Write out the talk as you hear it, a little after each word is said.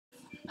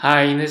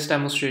Hi, in this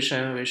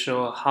demonstration, we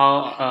show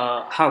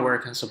how hardware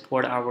can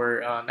support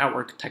our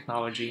network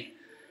technology.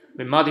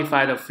 We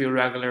modified a few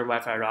regular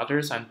Wi-Fi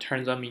routers and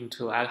turned them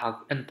into ad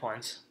hoc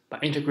endpoints by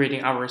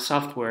integrating our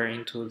software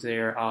into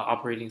their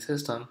operating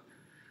system.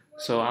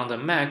 So on the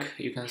Mac,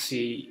 you can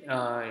see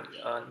a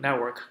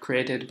network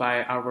created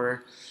by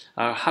our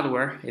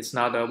hardware. It's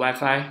not a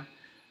Wi-Fi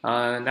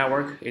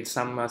network, it's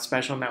some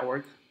special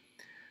network.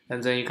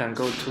 And then you can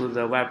go to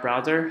the web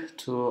browser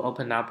to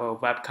open up a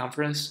web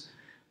conference,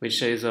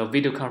 which is a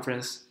video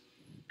conference.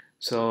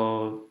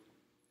 So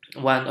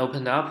one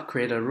opened up,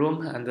 create a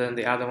room, and then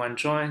the other one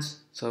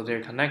joins. So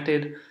they're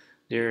connected.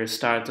 They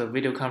start the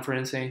video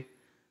conferencing.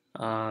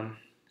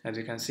 As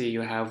you can see,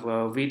 you have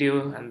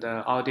video and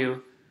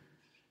audio.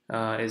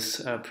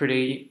 Is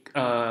pretty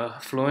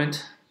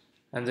fluent.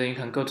 And then you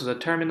can go to the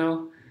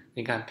terminal.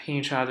 You can ping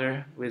each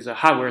other with the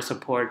hardware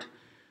support.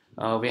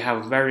 We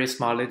have very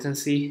small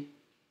latency.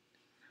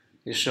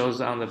 It shows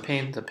on the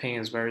ping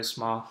is very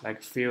small,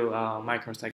 like few microseconds.